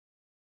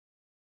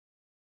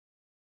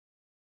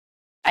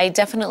I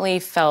definitely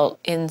felt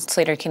in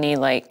Sleater-Kinney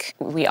like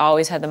we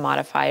always had the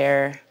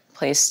modifier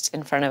placed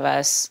in front of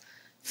us,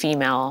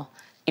 female,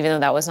 even though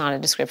that was not a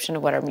description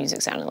of what our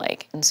music sounded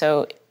like. And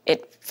so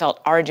it felt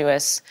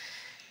arduous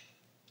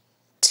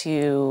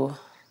to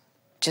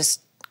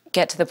just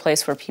get to the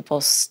place where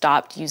people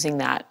stopped using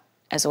that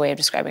as a way of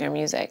describing our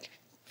music.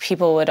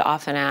 People would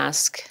often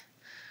ask,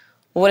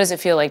 what does it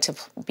feel like to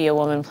be a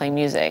woman playing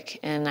music?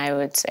 And I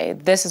would say,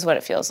 this is what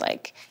it feels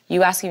like.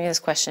 You asking me this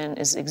question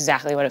is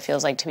exactly what it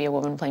feels like to be a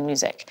woman playing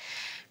music.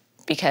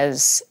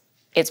 Because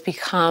it's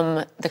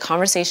become, the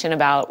conversation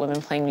about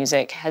women playing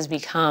music has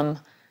become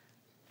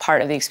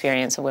part of the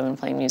experience of women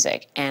playing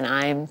music. And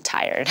I'm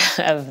tired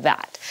of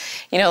that.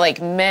 You know, like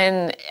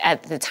men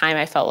at the time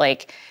I felt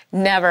like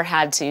never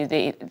had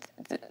to,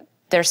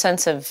 their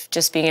sense of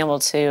just being able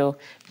to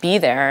be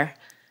there,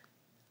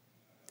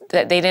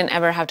 that they didn't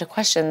ever have to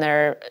question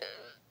their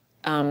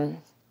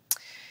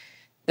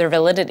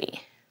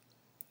validity.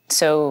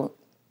 So,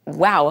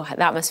 wow,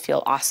 that must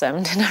feel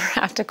awesome to never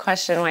have to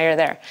question why you're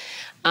there.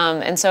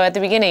 And so at the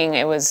beginning,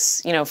 it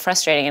was, you know,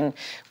 frustrating, and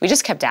we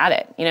just kept at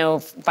it. You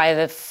know, by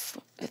the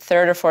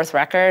third or fourth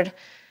record,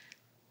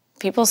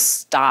 people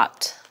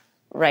stopped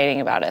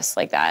writing about us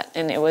like that,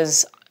 and it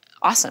was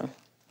awesome.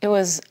 It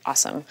was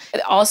awesome.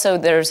 Also,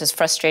 there's this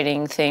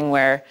frustrating thing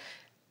where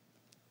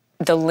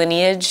the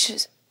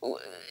lineage,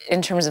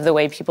 in terms of the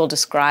way people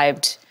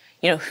described,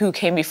 you know, who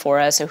came before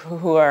us or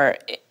who our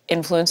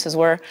influences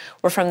were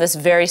from this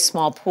very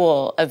small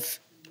pool of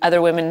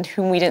other women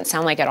whom we didn't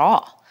sound like at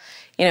all.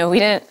 You know, we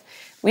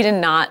did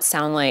not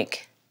sound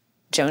like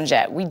Joan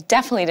Jett. We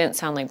definitely didn't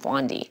sound like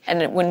Blondie.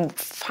 And when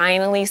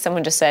finally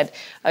someone just said,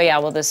 oh yeah,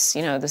 well this,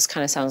 you know, this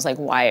kind of sounds like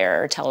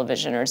Wire or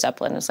Television or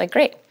Zeppelin, it's like,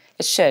 great,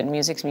 it should,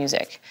 music's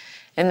music.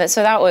 And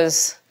so that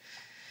was,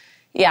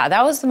 yeah,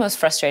 that was the most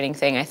frustrating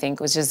thing, I think,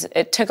 was just,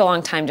 it took a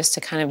long time just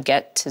to kind of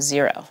get to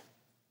zero.